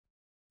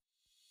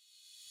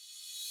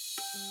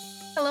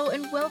Hello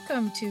and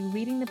welcome to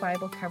Reading the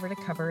Bible Cover to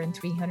Cover in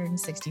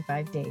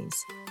 365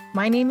 Days.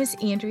 My name is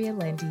Andrea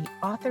Lendy,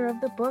 author of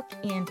the book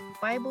and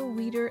Bible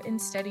reader and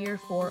studier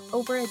for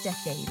over a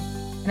decade,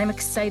 and I'm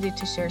excited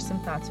to share some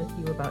thoughts with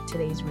you about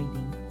today's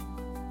reading.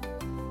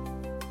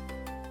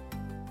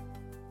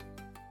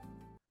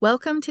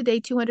 Welcome to day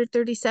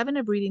 237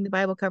 of Reading the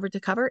Bible Cover to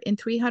Cover in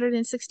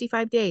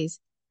 365 Days.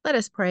 Let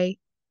us pray.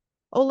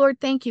 Oh Lord,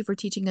 thank you for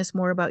teaching us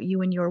more about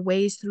you and your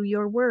ways through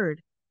your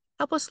word.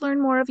 Help us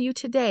learn more of you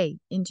today.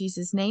 In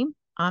Jesus' name,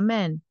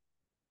 amen.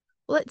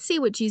 Let's see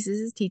what Jesus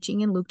is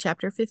teaching in Luke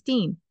chapter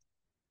 15.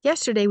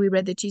 Yesterday we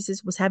read that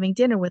Jesus was having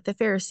dinner with the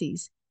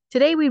Pharisees.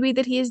 Today we read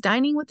that he is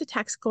dining with the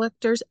tax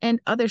collectors and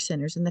other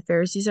sinners, and the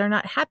Pharisees are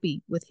not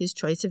happy with his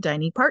choice of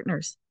dining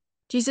partners.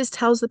 Jesus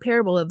tells the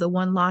parable of the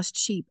one lost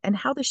sheep and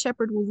how the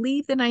shepherd will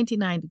leave the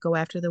 99 to go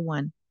after the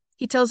one.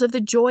 He tells of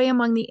the joy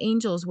among the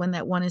angels when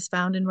that one is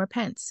found and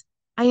repents.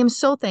 I am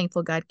so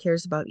thankful God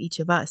cares about each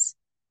of us.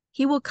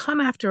 He will come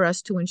after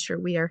us to ensure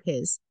we are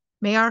his.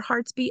 May our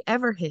hearts be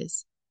ever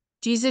his.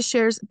 Jesus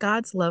shares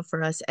God's love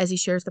for us as he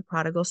shares the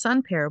prodigal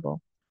son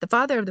parable. The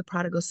father of the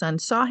prodigal son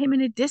saw him in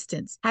a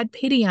distance, had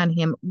pity on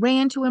him,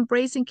 ran to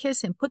embrace and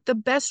kiss him, put the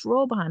best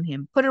robe on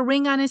him, put a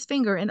ring on his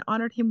finger, and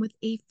honored him with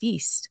a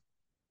feast.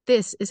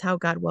 This is how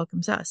God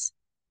welcomes us.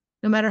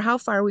 No matter how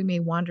far we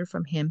may wander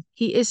from him,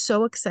 he is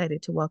so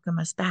excited to welcome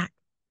us back.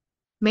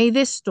 May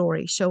this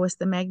story show us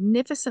the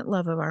magnificent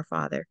love of our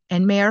Father,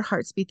 and may our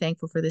hearts be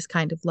thankful for this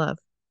kind of love.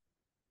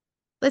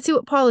 Let's see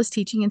what Paul is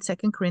teaching in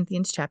 2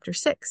 Corinthians chapter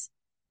 6.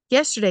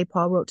 Yesterday,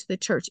 Paul wrote to the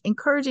church,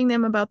 encouraging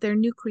them about their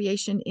new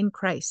creation in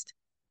Christ.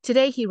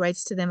 Today, he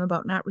writes to them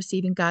about not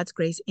receiving God's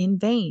grace in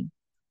vain.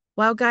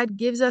 While God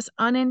gives us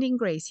unending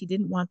grace, he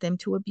didn't want them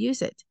to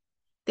abuse it.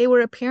 They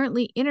were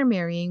apparently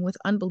intermarrying with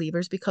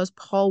unbelievers because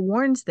Paul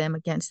warns them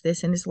against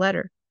this in his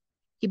letter.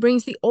 He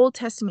brings the Old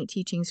Testament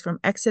teachings from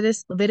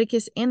Exodus,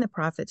 Leviticus, and the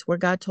prophets, where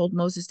God told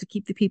Moses to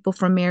keep the people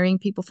from marrying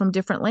people from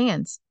different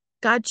lands.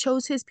 God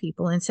chose his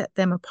people and set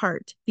them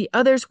apart. The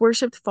others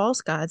worshiped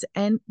false gods,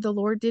 and the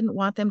Lord didn't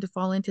want them to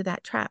fall into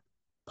that trap.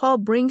 Paul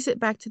brings it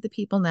back to the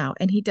people now,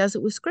 and he does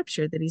it with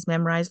scripture that he's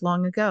memorized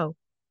long ago.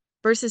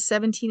 Verses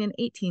 17 and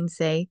 18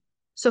 say,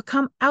 "So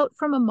come out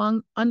from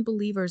among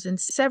unbelievers and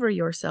sever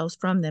yourselves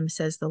from them,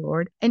 says the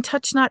Lord, and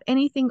touch not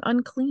anything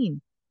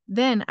unclean.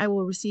 Then I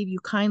will receive you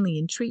kindly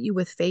and treat you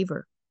with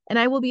favor. And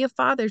I will be a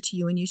father to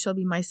you, and you shall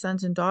be my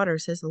sons and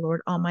daughters, says the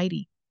Lord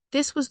Almighty."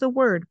 This was the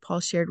word Paul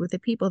shared with the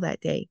people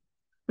that day.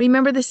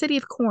 Remember, the city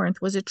of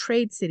Corinth was a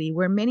trade city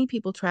where many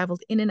people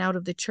traveled in and out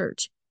of the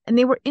church, and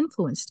they were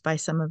influenced by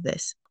some of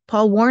this.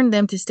 Paul warned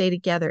them to stay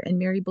together and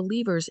marry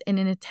believers in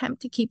an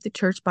attempt to keep the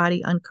church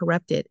body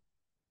uncorrupted.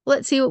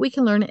 Let's see what we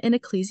can learn in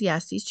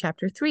Ecclesiastes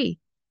chapter 3.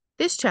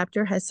 This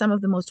chapter has some of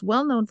the most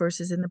well-known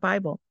verses in the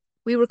Bible.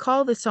 We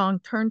recall the song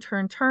Turn,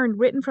 Turn, Turn,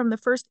 written from the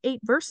first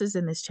 8 verses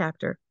in this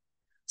chapter.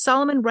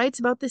 Solomon writes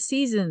about the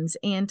seasons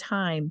and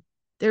time.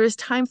 There is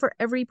time for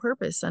every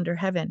purpose under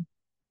heaven.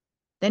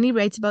 Then he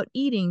writes about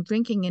eating,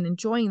 drinking, and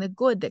enjoying the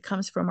good that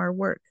comes from our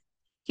work.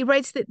 He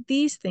writes that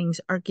these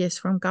things are gifts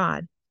from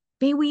God.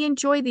 May we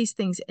enjoy these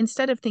things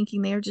instead of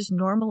thinking they are just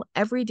normal,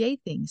 everyday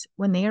things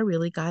when they are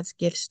really God's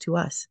gifts to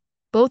us.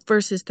 Both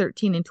verses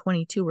 13 and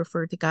 22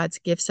 refer to God's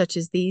gifts such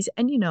as these,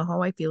 and you know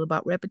how I feel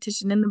about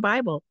repetition in the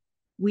Bible.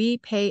 We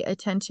pay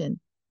attention.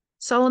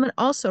 Solomon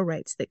also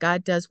writes that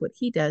God does what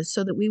he does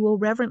so that we will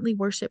reverently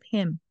worship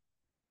him.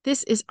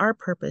 This is our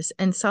purpose,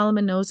 and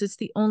Solomon knows it's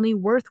the only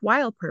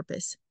worthwhile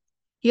purpose.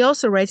 He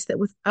also writes that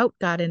without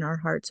God in our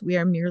hearts, we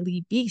are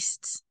merely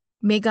beasts.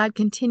 May God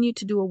continue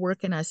to do a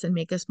work in us and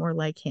make us more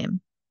like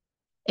him.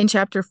 In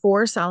chapter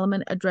 4,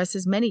 Solomon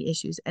addresses many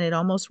issues, and it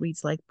almost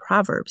reads like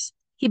Proverbs.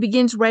 He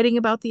begins writing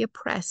about the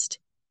oppressed.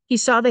 He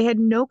saw they had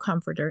no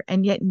comforter,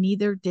 and yet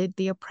neither did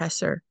the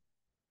oppressor.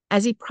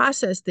 As he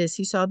processed this,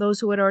 he saw those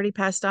who had already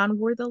passed on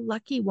were the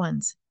lucky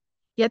ones.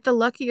 Yet the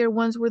luckier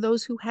ones were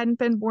those who hadn't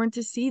been born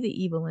to see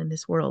the evil in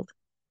this world.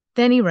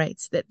 Then he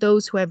writes that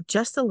those who have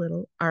just a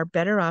little are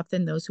better off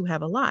than those who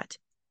have a lot,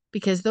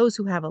 because those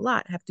who have a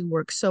lot have to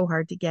work so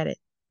hard to get it.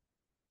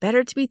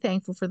 Better to be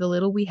thankful for the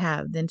little we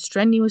have than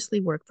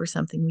strenuously work for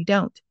something we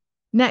don't.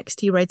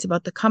 Next, he writes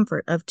about the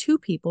comfort of 2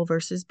 people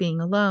versus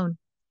being alone.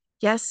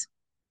 Yes,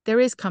 there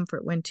is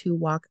comfort when 2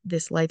 walk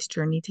this life's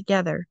journey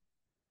together.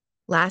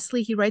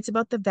 Lastly, he writes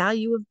about the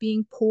value of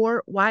being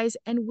poor, wise,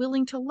 and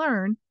willing to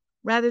learn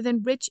rather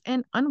than rich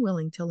and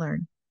unwilling to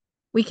learn.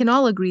 We can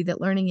all agree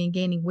that learning and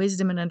gaining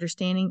wisdom and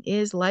understanding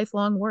is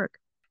lifelong work.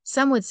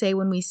 Some would say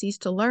when we cease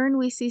to learn,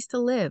 we cease to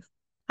live.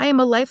 I am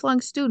a lifelong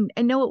student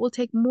and know it will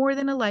take more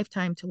than a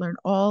lifetime to learn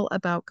all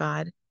about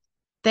God.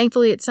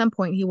 Thankfully, at some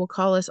point, he will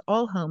call us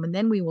all home, and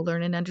then we will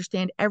learn and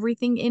understand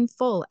everything in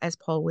full, as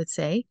Paul would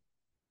say.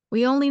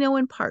 We only know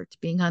in part,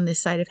 being on this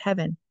side of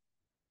heaven.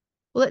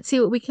 Well, let's see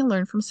what we can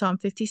learn from Psalm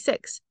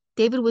 56.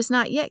 David was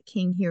not yet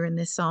king here in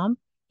this psalm.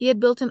 He had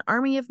built an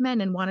army of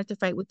men and wanted to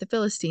fight with the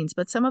Philistines,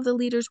 but some of the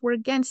leaders were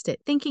against it,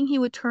 thinking he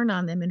would turn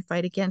on them and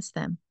fight against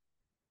them.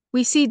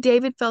 We see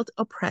David felt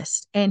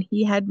oppressed, and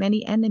he had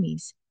many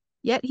enemies.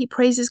 Yet he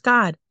praises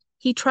God.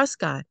 He trusts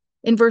God.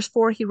 In verse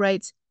 4, he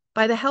writes,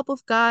 "By the help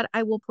of God,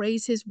 I will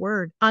praise his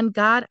word. On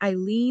God I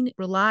lean,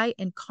 rely,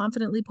 and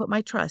confidently put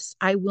my trust.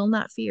 I will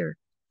not fear.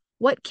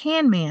 What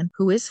can man,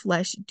 who is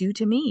flesh, do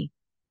to me?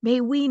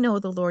 May we know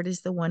the Lord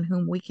is the one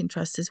whom we can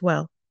trust as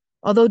well."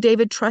 Although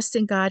David trusts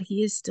in God,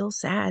 he is still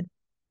sad.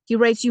 He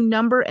writes, "You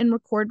number and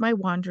record my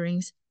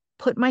wanderings.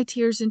 Put my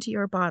tears into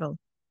your bottle.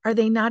 Are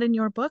they not in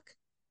your book?"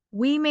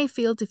 We may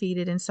feel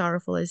defeated and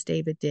sorrowful as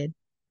David did.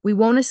 We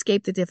won't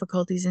escape the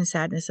difficulties and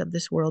sadness of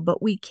this world,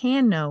 but we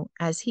can know,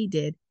 as he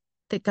did,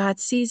 that God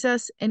sees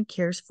us and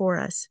cares for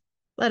us.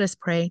 Let us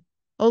pray.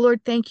 Oh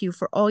Lord, thank you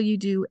for all you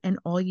do and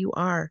all you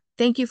are.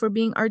 Thank you for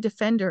being our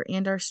defender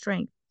and our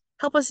strength.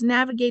 Help us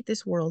navigate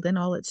this world and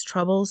all its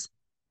troubles.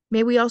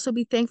 May we also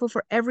be thankful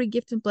for every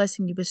gift and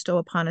blessing you bestow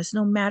upon us,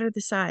 no matter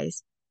the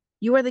size.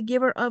 You are the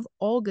giver of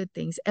all good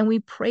things, and we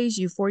praise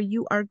you, for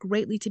you are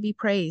greatly to be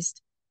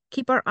praised.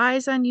 Keep our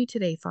eyes on you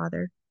today,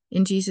 Father.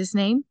 In Jesus'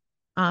 name,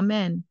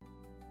 amen.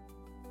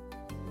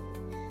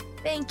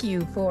 Thank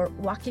you for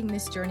walking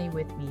this journey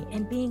with me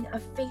and being a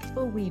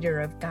faithful reader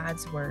of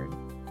God's Word.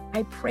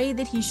 I pray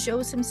that He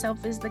shows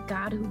Himself as the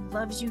God who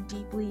loves you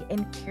deeply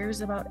and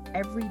cares about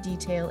every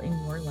detail in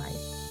your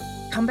life.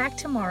 Come back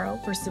tomorrow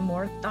for some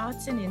more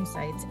thoughts and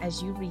insights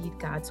as you read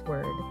God's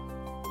Word.